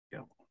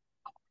Yeah.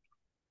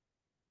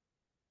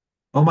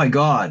 Oh my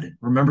God.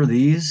 Remember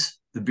these?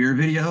 The beer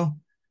video?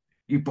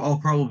 You all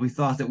probably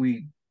thought that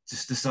we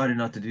just decided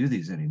not to do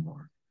these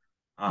anymore.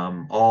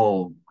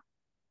 All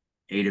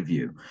eight of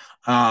you.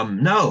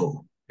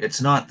 No,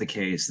 it's not the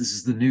case. This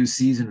is the new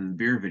season of the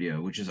beer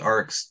video, which is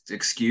our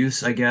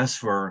excuse, I guess,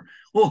 for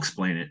we'll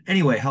explain it.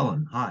 Anyway,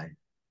 Helen, hi.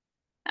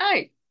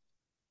 Hi.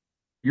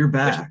 You're Which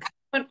back.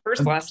 went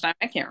first Um, last time?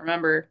 I can't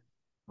remember.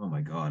 oh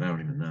my God, I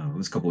don't even know. It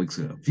was a couple weeks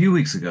ago, a few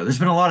weeks ago. There's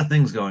been a lot of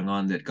things going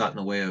on that got in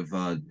the way of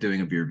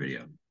doing a beer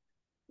video.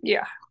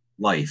 Yeah.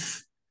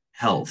 Life,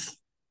 health,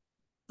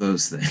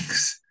 those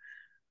things.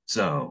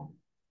 So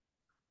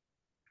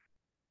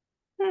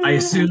I Hmm.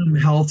 assume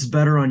health's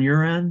better on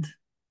your end.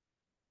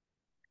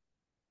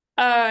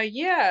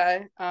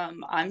 Yeah.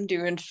 I'm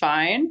doing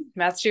fine.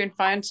 Matt's doing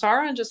fine.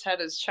 Sauron just had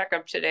his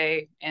checkup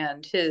today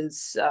and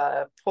his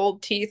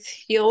pulled teeth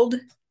healed,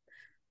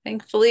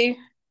 thankfully.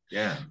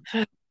 Yeah.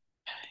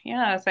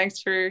 Yeah,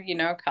 thanks for,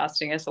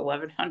 costing us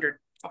 1,100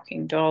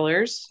 fucking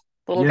dollars,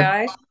 little Yep.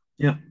 guy.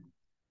 Yep.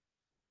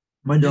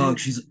 My dog,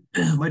 she's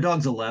my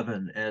dog's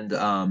 11,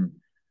 and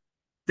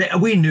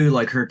we knew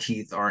like her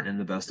teeth aren't in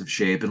the best of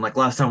shape. And like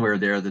last time we were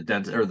there, the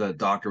dent or the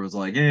doctor was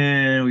like,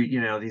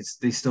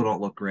 these still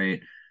don't look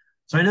great.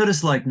 So I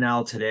noticed like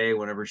now today,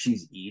 whenever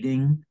she's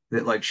eating,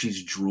 that like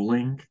she's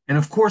drooling. And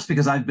of course,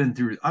 because I'm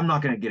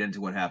not gonna get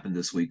into what happened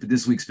this week, but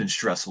this week's been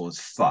stressful as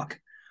fuck.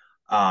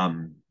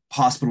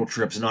 Hospital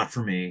trips, not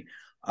for me.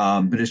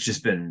 But it's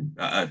just been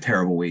a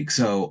terrible week.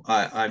 So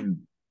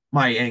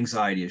my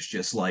anxiety is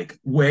just like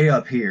way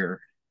up here,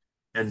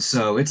 and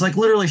so it's like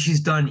literally she's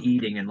done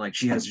eating and like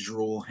she has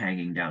drool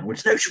hanging down,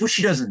 which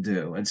she doesn't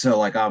do. And so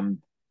like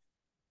I'm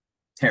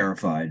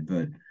terrified,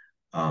 but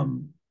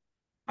um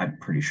I'm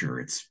pretty sure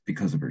it's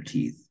because of her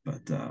teeth.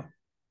 But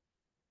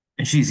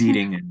and she's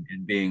eating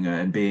and being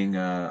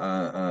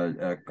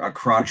a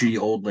crotchety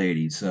old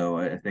lady. So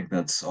I think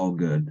that's all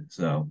good.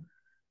 So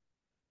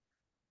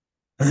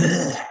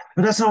but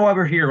that's not why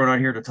we're here. We're not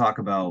here to talk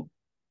about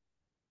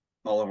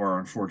all of our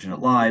unfortunate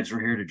lives. We're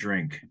here to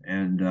drink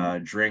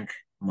and drink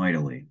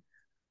mightily.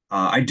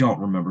 I don't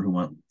remember who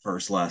went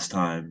first last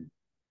time.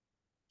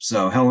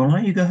 So, Helen, why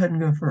don't you go ahead and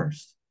go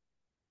first?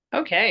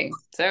 Okay.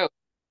 So,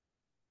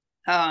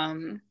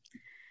 um,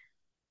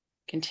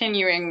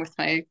 continuing with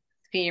my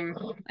theme,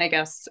 I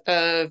guess,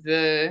 of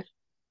the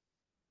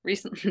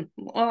recent,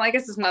 well, I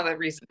guess it's not that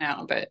recent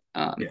now, but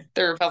Yeah.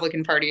 the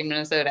Republican Party in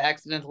Minnesota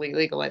accidentally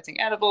legalizing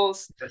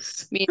edibles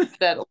Yes. means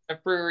that a lot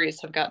of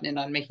breweries have gotten in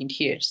on making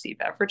THC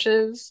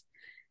beverages.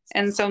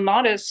 And so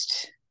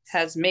Modest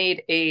has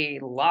made a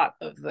lot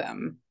of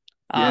them.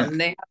 Yeah.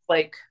 They have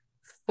like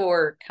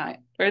four kind,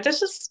 or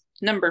this is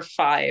number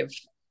five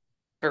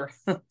for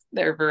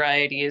their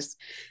varieties.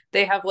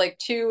 They have like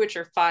two, which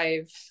are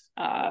 5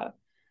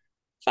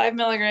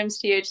 milligrams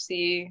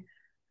THC,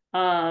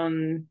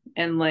 and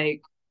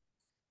like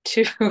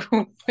two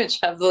which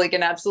have like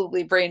an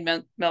absolutely brain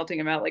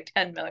melting amount, like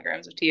 10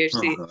 milligrams of Oh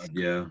THC. God,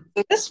 yeah.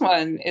 So this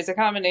one is a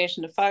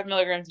combination of 5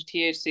 milligrams of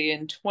THC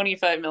and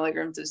 25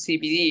 milligrams of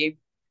CBD.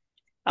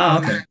 Oh,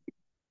 Um, okay.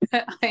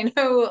 I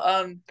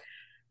know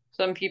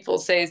some people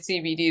say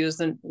CBD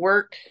doesn't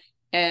work,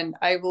 and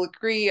I will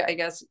agree. I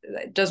guess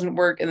it doesn't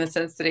work in the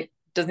sense that it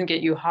doesn't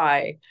get you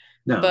high,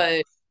 No,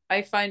 but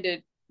I find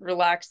it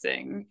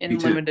relaxing me in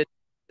too. limited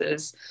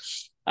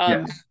doses.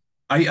 Yeah. Um,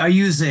 I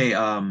use a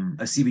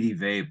CBD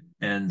vape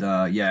and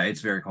yeah,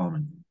 it's very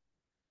calming.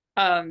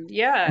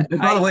 yeah, And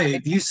by the way,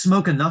 if you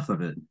smoke enough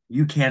of it,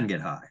 you can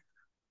get high.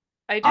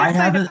 I did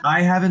find it.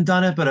 I haven't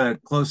done it, but a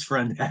close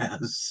friend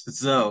has.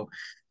 So,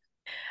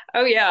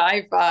 Oh yeah,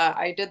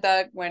 I did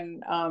that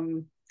when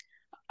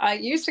I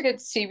used to get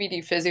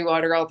CBD fizzy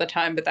water all the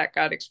time, but that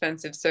got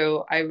expensive.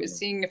 So I was yeah.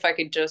 seeing if I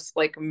could just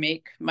like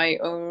make my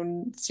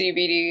own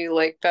CBD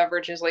like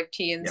beverages like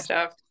tea and Yeah.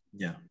 stuff.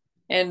 Yeah.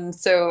 And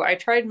so I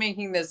tried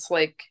making this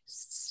like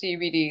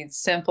CBD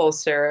simple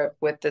syrup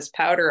with this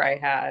powder I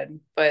had,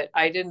 but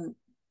I didn't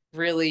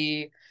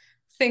really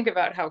think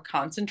about how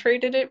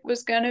concentrated it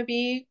was going to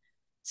be.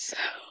 So,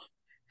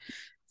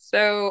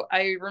 so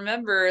I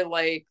remember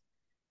like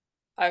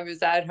I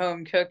was at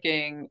home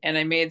cooking and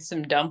I made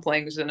some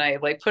dumplings and I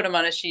like put them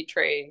on a sheet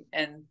tray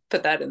and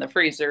put that in the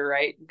freezer,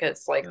 right?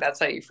 Because like Yeah. that's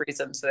how you freeze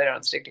them so they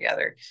don't stick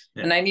together.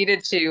 Yeah. And I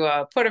needed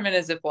to put them in a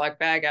Ziploc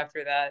bag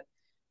after that.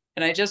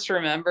 And I just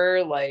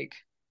remember like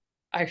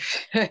I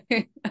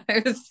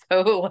I was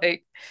so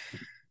like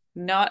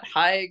not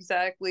high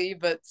exactly,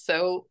 but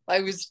so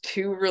I was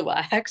too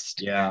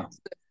relaxed. Yeah.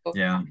 So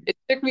Yeah. it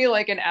took me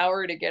like an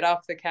hour to get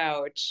off the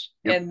couch.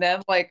 Yep. And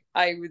then like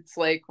I was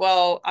like,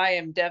 well, I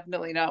am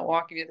definitely not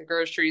walking to the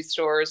grocery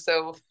store.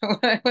 So when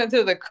I went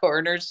to the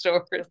corner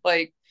store,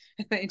 like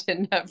they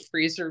didn't have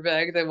freezer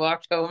bags, I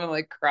walked home and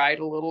like cried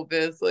a little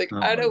bit. It's like, Oh I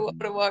my don't want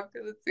God. to walk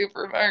to the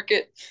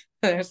supermarket.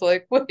 And I was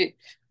like, wait,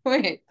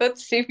 that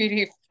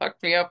CBD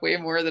fucked me up way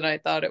more than I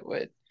thought it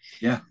would.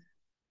 Yeah.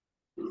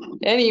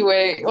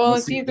 Anyway, well, Let's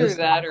it's see either this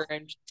that time. or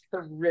I'm just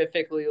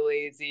horrifically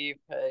lazy,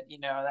 but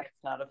that's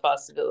not a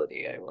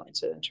possibility I want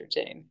to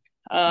entertain.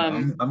 No,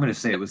 Um, I'm going to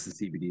say it was the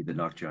CBD that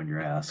knocked you on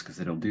your ass because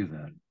they don't do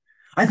that.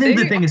 I think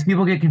the they thing is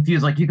people get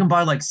confused. Like you can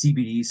buy like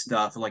CBD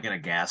stuff like in a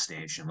gas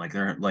station. Like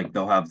they're like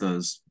they'll have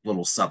those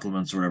little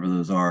supplements or whatever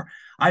those are.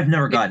 I've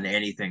never yeah, gotten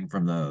anything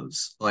from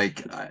those.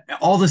 Like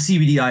all the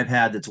CBD I've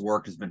had that's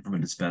worked has been from a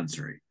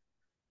dispensary.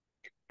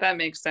 that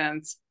makes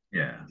sense.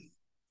 Yeah.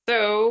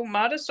 So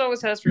Modest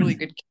always has really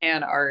good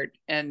can art,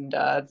 and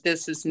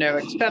this is no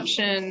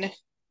exception.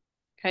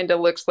 Kind of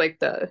looks like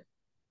the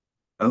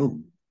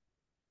Oh,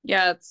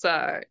 yeah,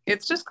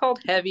 it's just called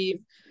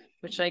heavy,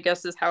 which I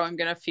guess is how I'm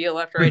gonna feel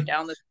after I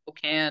down this whole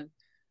can.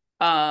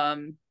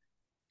 Um,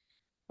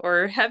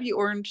 or heavy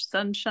orange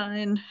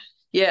sunshine.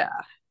 Yeah.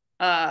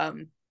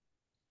 Um,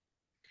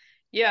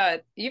 yeah,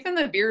 even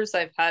the beers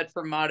I've had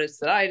from Modest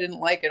that I didn't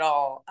like at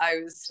all, I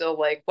was still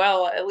like,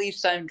 well, at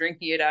least I'm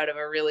drinking it out of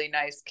a really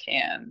nice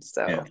can.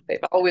 yeah. So they've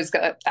always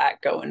got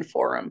that going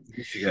for them.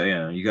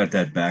 Yeah, you got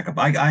that backup.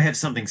 I have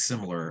something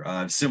similar,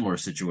 similar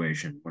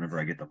situation whenever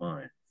I get the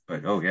mine.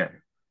 But oh yeah.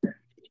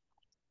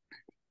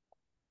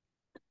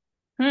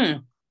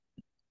 Hmm.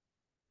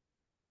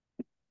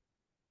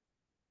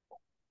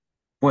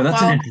 Boy,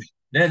 that's Well,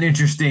 an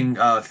interesting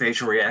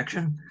facial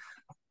reaction.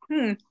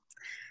 hmm.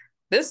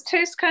 This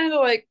tastes kind of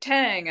like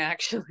Tang,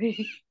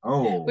 actually.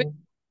 Which Oh,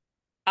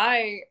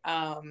 I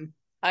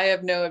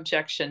have no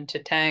objection to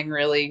Tang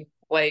really.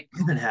 Like, I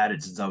haven't had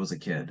it since I was a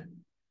kid.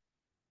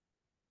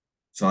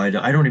 So I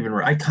don't even,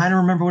 I kind of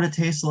remember what it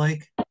tastes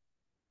like,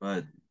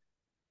 but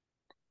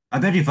I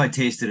bet you if I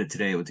tasted it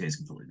today, it would taste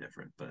completely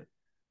different. But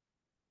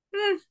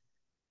hmm,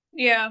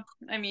 yeah,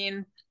 I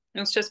mean,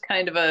 it's just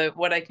kind of a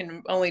what I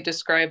can only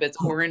describe as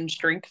orange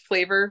drink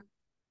flavor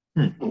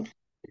hmm.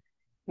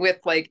 with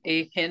like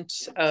a hint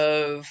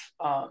of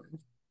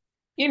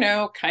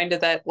kind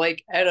of that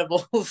like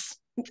edibles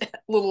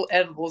little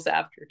edibles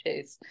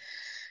aftertaste.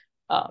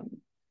 Um,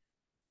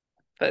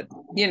 but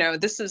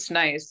this is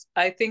nice.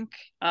 I think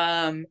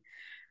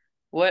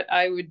what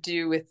I would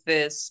do with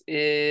this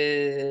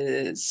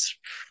is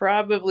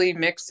probably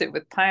mix it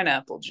with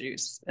pineapple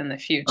juice in the Oh,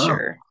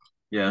 future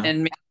yeah.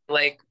 and make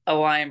like a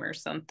lime or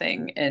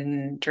something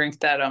and drink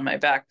that on my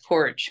back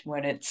porch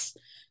when it's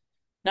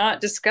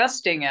not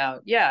disgusting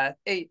out. Yeah.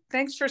 Hey,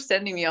 thanks for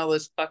sending me all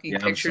those fucking Yeah,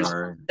 I'm pictures of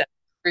sorry. that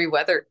free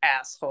weather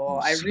asshole.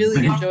 I So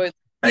really many. enjoy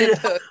looking at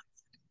I, those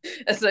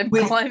as I'm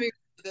wait, climbing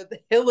the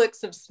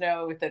hillocks of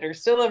snow that are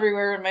still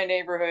everywhere in my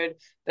neighborhood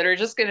that are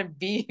just going to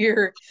be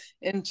here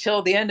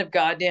until the end of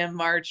goddamn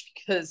March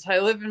because I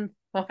live in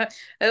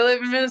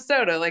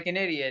Minnesota like an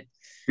idiot.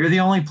 you're the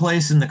only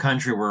place in the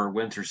country where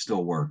winter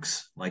still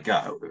works. Like,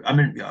 I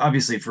mean,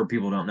 obviously, for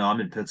people who don't know, I'm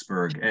in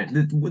Pittsburgh,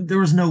 and there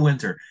was no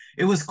winter.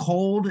 It was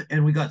cold,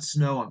 and we got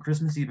snow on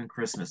Christmas Eve and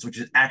Christmas, which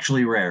is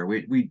actually rare.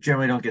 We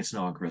generally don't get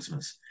snow on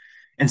Christmas.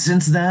 And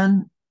since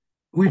then,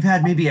 we've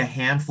had maybe a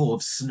handful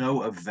of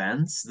snow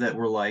events that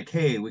were like,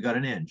 hey, we got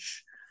an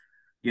inch,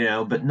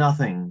 but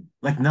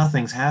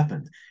nothing's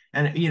happened.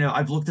 And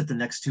I've looked at the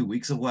next 2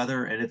 weeks of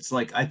weather, and it's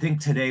like I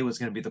think today was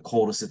going to be the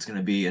coldest it's going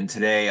to be, and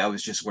today I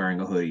was just wearing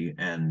a hoodie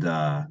and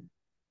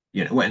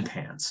and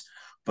pants.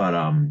 But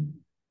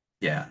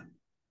yeah,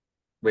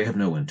 we have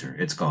no winter.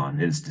 It's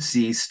gone. It's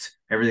deceased.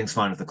 Everything's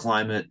fine with the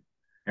climate.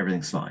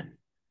 Everything's fine.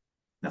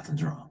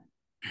 Nothing's wrong.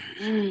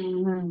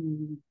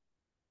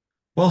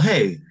 Well,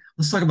 hey,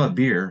 let's talk about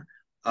beer.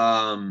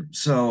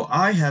 So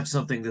I have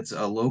something that's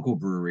a local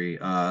brewery.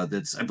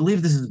 That's I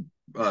believe this is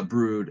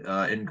brewed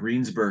in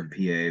Greensburg,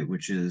 PA,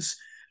 which is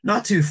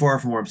not too far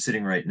from where I'm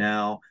sitting right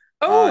now.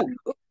 Uh,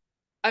 Oh,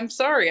 I'm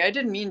sorry. I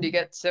didn't mean to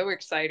get so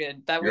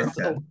excited. That you're was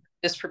okay. a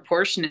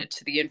disproportionate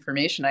to the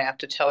information I have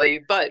to tell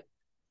you. But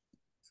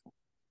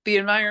the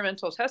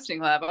environmental testing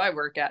lab I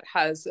work at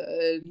has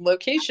a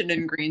location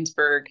in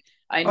Greensburg.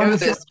 I Oh, know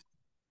that's right. this.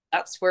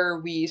 That's where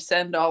we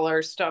send all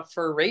our stuff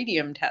for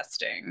radium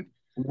testing.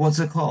 What's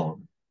it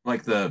called?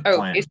 Like the Oh,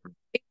 plant. it's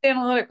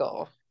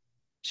analytical.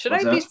 Should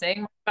What's I be that?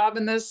 saying my job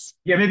in this?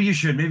 Yeah, maybe you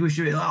should. Maybe we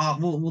should.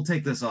 We'll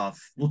take this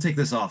off. We'll take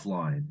this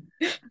offline.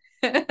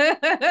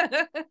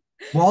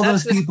 Well, all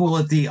those That's people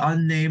at the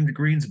unnamed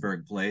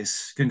Greensburg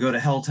place can go to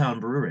Helltown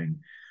Brewing,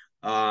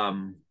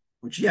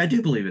 which yeah, I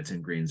do believe it's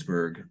in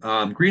Greensburg.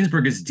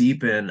 Greensburg is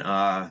deep in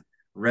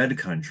red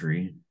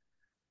country.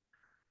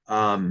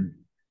 Um,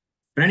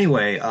 but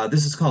anyway,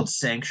 this is called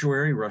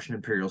Sanctuary Russian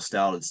Imperial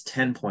Stout. It's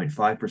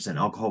 10.5%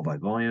 alcohol by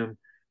volume,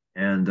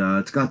 and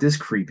it's got this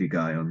creepy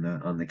guy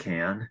on the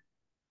can.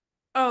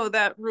 oh,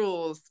 that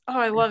rules. Oh,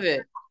 I love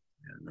it.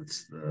 And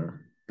that's the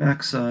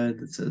backside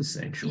that says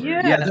Sanctuary.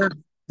 Yeah, Yeah.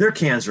 their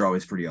cans are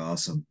always pretty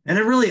awesome. And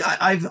it really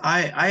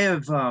I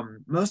have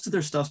most of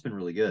their stuff's been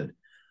really good.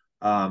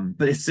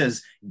 But it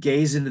says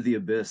gaze into the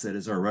abyss that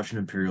is our Russian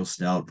Imperial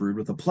Stout, brewed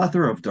with a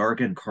plethora of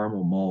dark and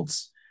caramel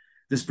malts.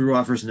 This brew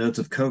offers notes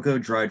of cocoa,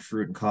 dried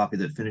fruit, and coffee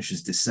that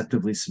finishes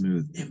deceptively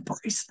smooth.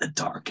 Embrace the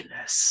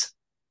darkness.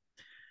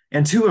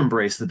 And to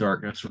embrace the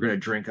darkness, we're going to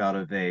drink out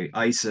of a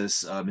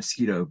ISIS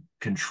mosquito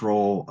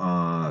control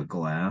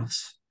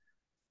glass.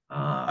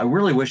 I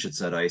really wish it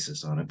said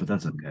ISIS on it, but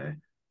that's okay.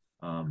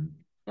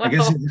 I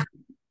guess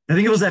Well, I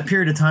think it was that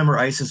period of time where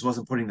ISIS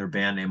wasn't putting their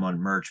band name on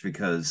merch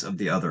because of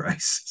the other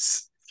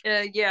ISIS.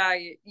 Yeah,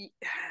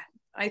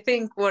 I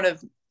think one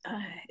of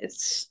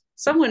it's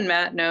someone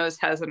Matt knows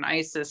has an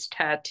ISIS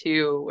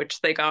tattoo, which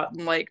they got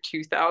in like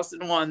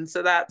 2001.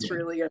 So that's Yeah.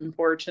 really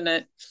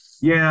unfortunate.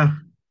 Yeah.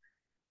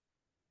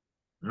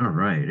 All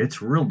right.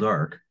 It's real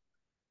dark.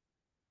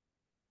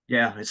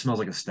 Yeah, it smells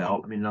like a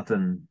stout. I mean,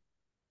 nothing.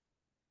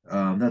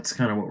 That's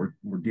kind of what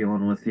we're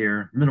dealing with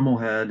here. Minimal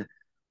head,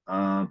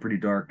 pretty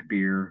dark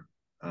beer.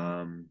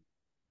 Um,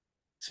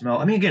 smell.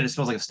 I mean, again, it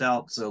smells like a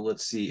stout. So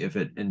let's see if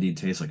it indeed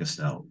tastes like a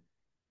stout.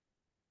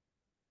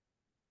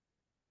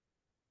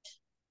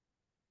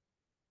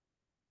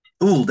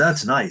 Ooh,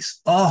 that's nice.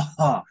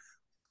 Oh,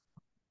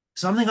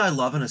 something I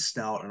love in a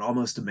stout and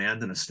almost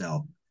demand in a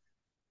stout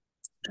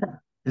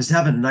is to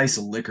have a nice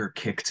liquor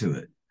kick to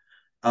it.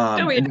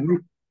 Oh yeah. And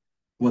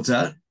what's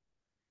that?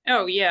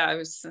 Oh yeah. I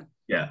was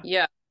Yeah.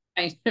 yeah.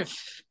 I that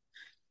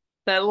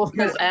little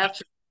Because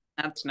after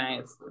that's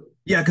nice.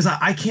 yeah, because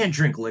I can't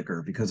drink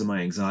liquor because of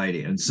my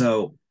anxiety, and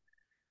so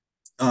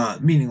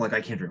meaning like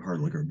I can't drink hard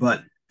liquor,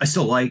 but I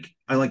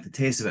like the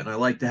taste of it, and I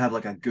like to have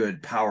like a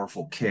good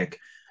powerful kick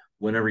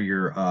whenever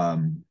you're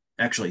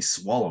actually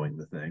swallowing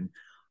the thing.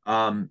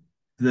 Um,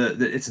 the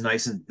it's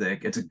nice and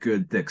thick. It's a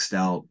good thick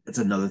stout. It's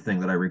another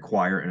thing that I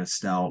require in a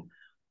stout.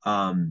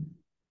 Um,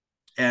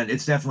 and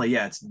it's definitely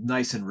yeah, it's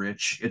nice and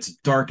rich. It's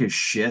dark as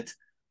shit.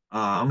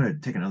 I'm gonna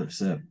take another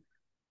sip.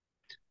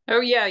 Oh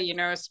yeah,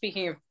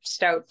 speaking of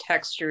stout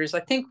textures,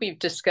 I think we've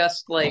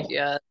discussed like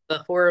the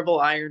horrible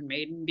Iron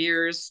Maiden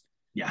beers.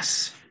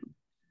 Yes.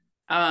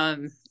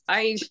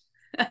 I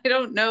I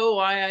don't know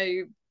why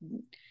I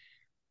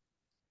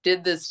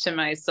did this to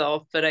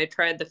myself, but I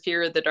tried the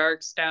Fear of the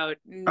Dark Stout.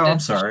 Oh, I'm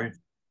It's sorry.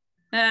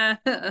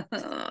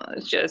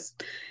 it's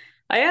just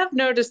I have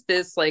noticed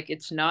this like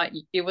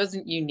it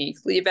wasn't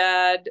uniquely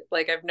bad.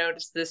 Like I've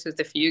noticed this with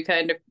a few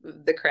kind of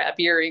the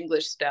crappier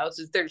English stouts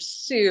is they're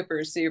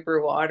super super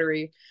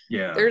watery.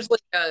 Yeah. There's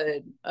like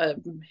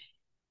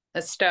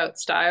a stout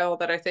style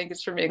that I think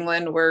is from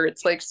England where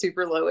it's like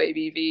super low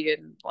ABV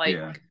and like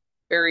Yeah.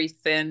 very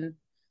thin,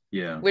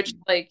 Yeah. which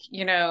like,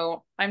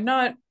 I'm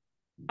not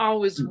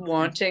always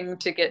wanting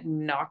to get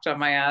knocked on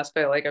my ass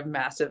by like a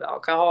massive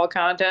alcohol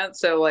content.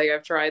 So like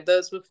I've tried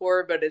those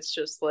before, but it's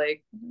just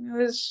like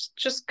this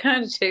just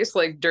kind of tastes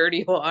like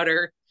dirty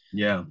water.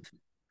 Yeah.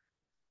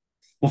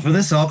 Well, for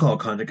this alcohol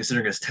content,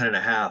 considering it's 10 and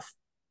a half,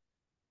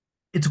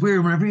 it's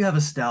weird whenever you have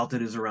a stout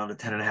that is around a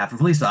 10 and a half, or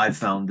at least I've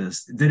found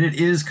this, that it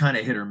is kind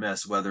of hit or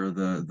miss whether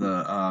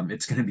the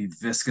it's going to be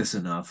viscous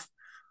enough.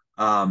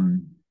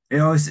 Um, it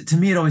always to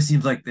me it always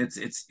seems like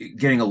it's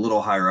getting a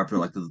little higher up there,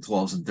 like the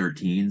 12s and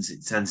 13s.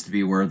 It tends to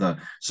be where the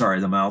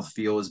mouth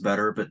feel is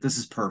better, but this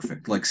is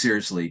perfect. Like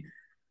seriously,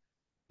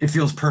 it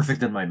feels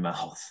perfect in my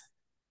mouth.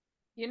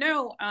 You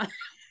know, uh,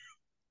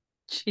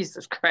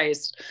 Jesus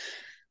Christ.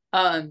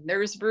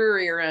 There's a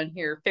brewery around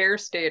here, Fair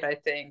State, I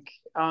think.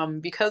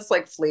 Because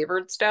like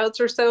flavored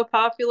stouts are so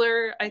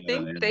popular, I Yeah,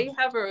 think yeah. they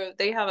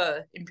have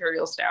a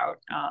imperial stout.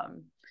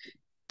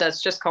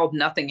 That's just called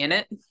Nothing in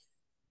It.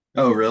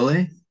 Oh, really?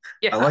 I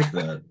Yeah, like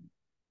that.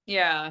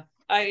 yeah.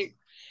 I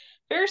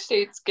Fair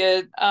State's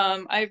good.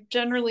 I've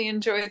generally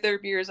enjoyed their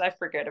beers. I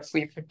forget if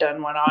we've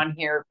done one on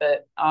here,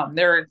 but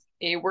they're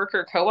a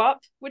worker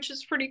co-op, which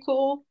is pretty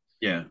cool.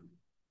 Yeah.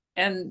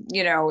 And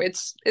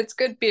it's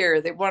good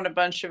beer. They won a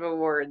bunch of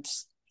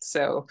awards,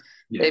 so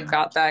they've Yeah.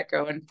 got that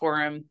going for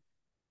them.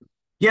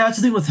 Yeah, that's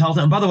the thing with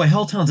Helltown. By the way,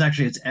 Helltown's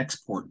actually its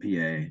export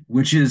PA,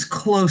 which is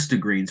close to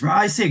Greensburg.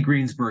 I say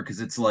Greensburg because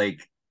it's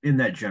like in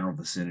that general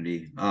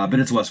vicinity, but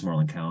it's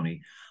Westmoreland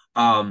County.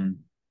 Um,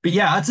 but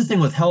yeah, that's the thing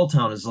with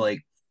Helltown is like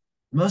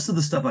most of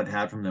the stuff I've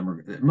had from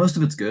them most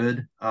of it's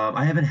good.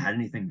 I haven't had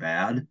anything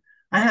bad.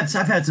 I've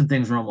had some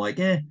things where I'm like,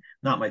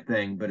 not my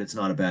thing, but it's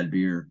not a bad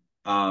beer.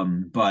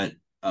 But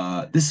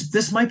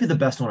this might be the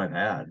best one I've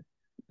had.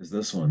 Is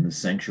this one, this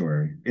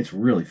Sanctuary? It's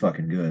really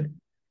fucking good.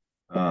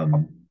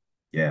 Um,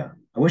 yeah.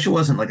 I wish it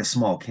wasn't like a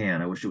small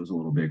can. I wish it was a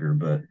little bigger,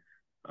 but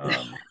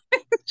um,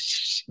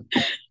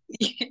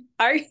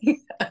 I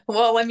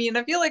well, I mean,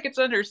 I feel like it's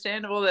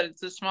understandable that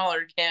it's a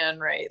smaller can,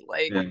 right?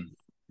 Like yeah,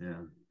 yeah,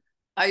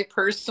 I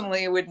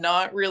personally would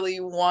not really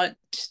want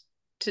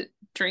to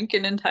drink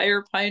an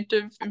entire pint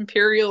of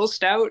imperial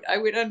stout. I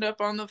would end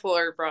up on the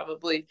floor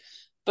probably.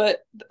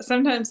 But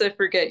sometimes I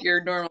forget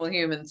you're normal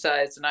human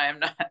size and I am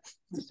not.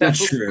 that's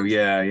So true.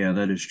 Yeah, yeah,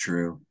 that is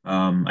true.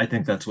 I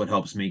think that's what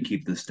helps me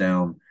keep this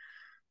down.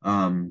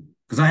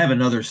 Because I have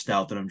another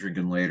stout that I'm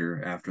drinking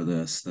later after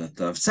this.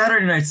 That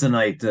Saturday night's the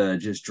night to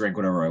just drink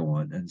whatever I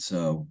want, and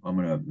so I'm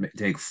gonna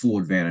take full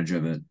advantage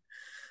of it.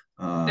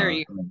 there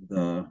you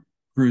And,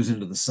 cruise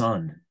into the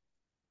sun.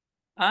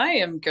 I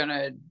am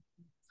gonna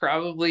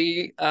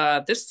probably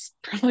this is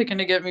probably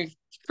gonna get me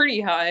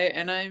pretty high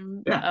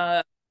and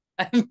Yeah.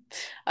 I'm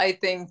I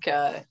think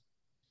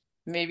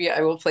maybe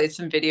I will play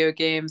some video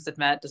games if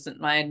Matt doesn't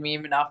mind me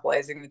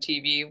monopolizing the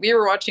TV. We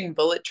were watching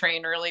Bullet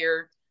Train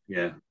earlier.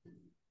 Yeah.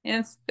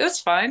 it was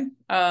fine.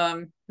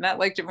 Matt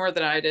liked it more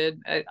than I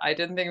did. I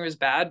didn't think it was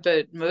bad,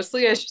 but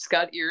mostly I just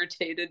got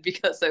irritated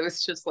because I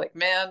was just like,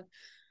 man,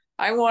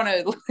 I want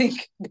to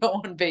like go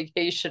on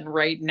vacation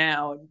right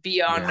now and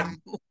Yeah.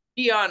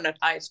 be on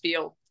a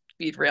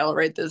speed rail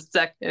right this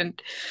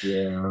second.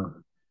 Yeah.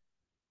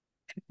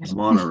 The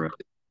monorail.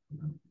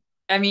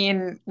 I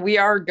mean, we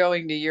are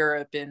going to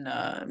Europe in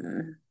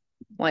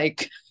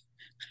like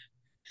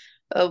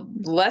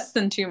less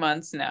than 2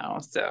 months now.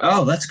 So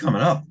Oh, that's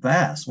coming up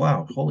fast.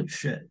 Wow. Holy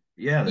shit.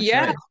 Yeah, that's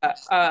yeah,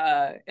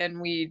 right.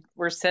 and we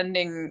were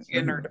sending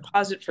in our February.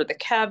 deposit for the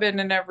cabin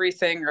and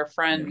everything. Our Yeah.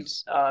 friend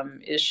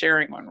is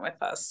sharing one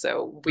with us,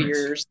 so Nice.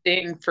 we're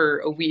staying for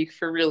a week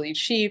for really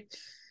cheap.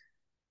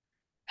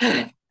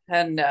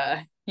 And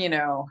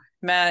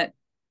Matt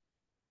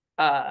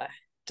uh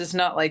does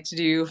not like to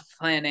do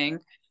planning,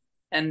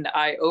 and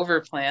I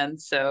overplan,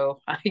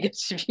 so I get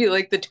to be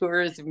like the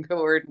tourism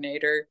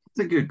coordinator. It's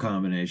a good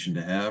combination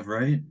to have,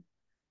 right?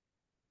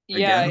 I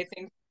Yeah, guess. I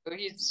think so.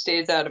 He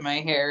stays out of my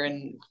hair,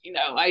 and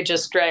I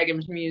just drag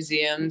him to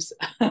museums.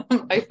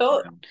 I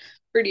felt Yeah.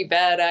 pretty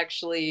bad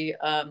actually.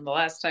 The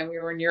last time we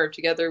were in Europe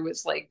together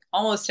was like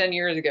almost 10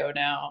 years ago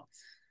now,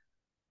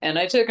 and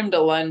I took him to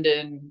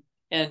London,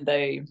 and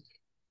I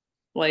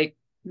like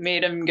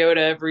made him go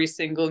to every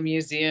single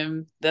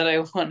museum that I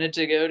wanted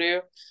to go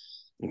to.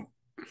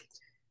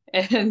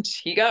 And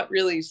he got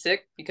really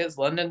sick because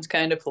London's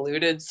kind of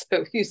polluted.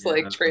 So he's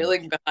like Yeah.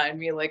 trailing behind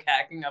me, like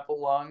hacking up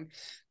along.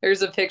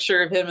 There's a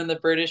picture of him in the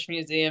British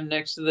Museum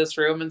next to this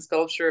Roman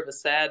sculpture of a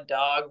sad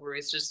dog where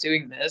he's just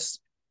doing this.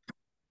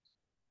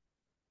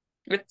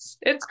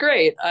 It's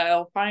great.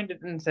 I'll find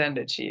it and send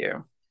it to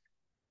you.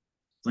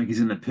 It's like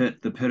he's in the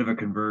pit of a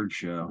Converge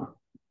show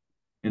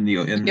in the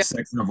Yeah.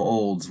 section of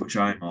olds, which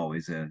I'm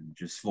always in,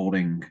 just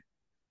folding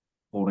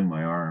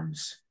my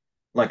arms.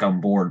 Like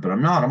I'm bored, but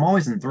I'm not. I'm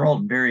always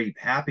enthralled and very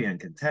happy and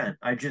content.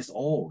 I just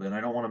old and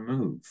I don't want to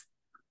move.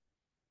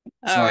 Oh,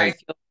 It's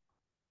like,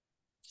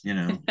 you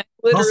know,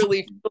 also,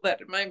 literally feel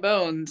that in my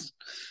bones.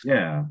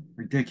 yeah,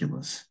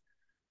 ridiculous.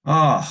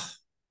 Oh,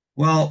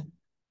 well,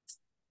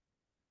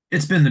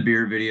 it's been the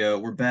beer video.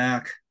 We're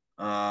back.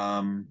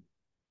 Um,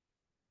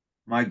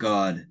 my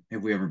God,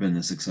 have we ever been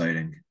this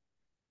exciting?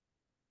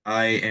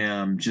 I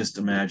am just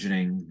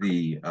imagining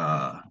the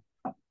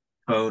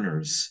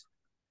boners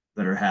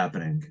that are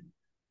happening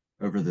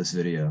over this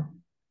video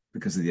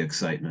because of the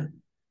excitement.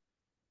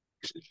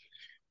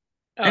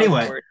 Oh, of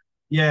Anyway, course.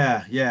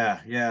 yeah, yeah,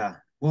 yeah.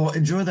 Well,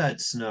 enjoy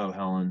that snow,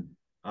 Helen.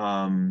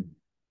 I'm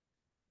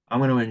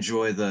going to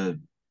enjoy the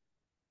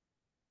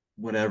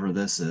whatever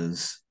this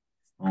is,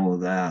 all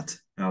of that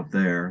out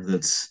there.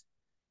 That's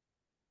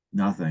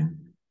nothing.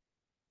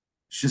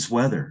 It's just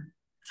weather.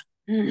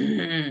 I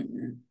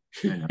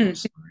know. I'm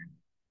sorry.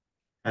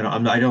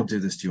 I don't do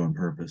this to you on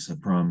purpose. I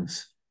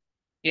promise.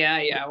 Yeah,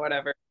 yeah,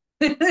 whatever.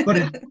 But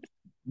it.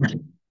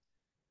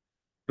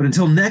 But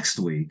until next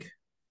week,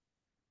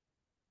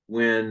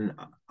 when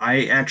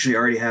I actually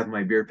already have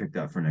my beer picked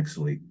up for next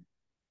week.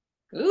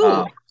 Uh,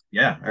 Ooh.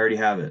 yeah, I already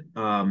have it.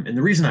 And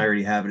the reason I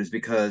already have it is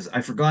because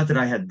I forgot that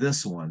I had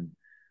this one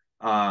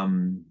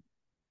um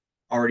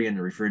already in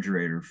the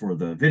refrigerator for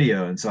the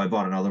video, and so I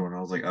bought another one. I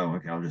was like, oh,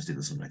 okay, I'll just do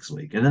this one next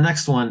week. And the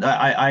next one,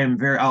 I am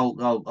very,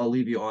 I'll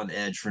leave you on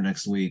edge for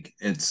next week.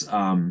 It's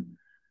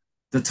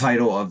the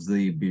title of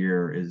the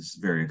beer is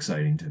very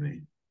exciting to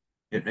me.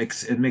 It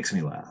makes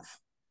me laugh,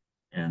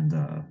 and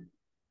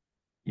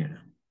you know,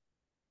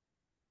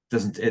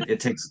 doesn't it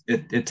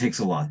takes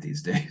a lot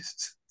these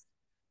days.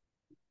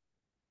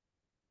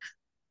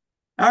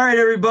 All right,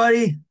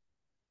 everybody,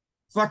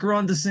 fuck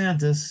Ron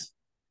Desantis.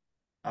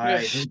 I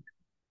Ugh. hope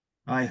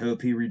I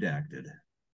hope he redacted.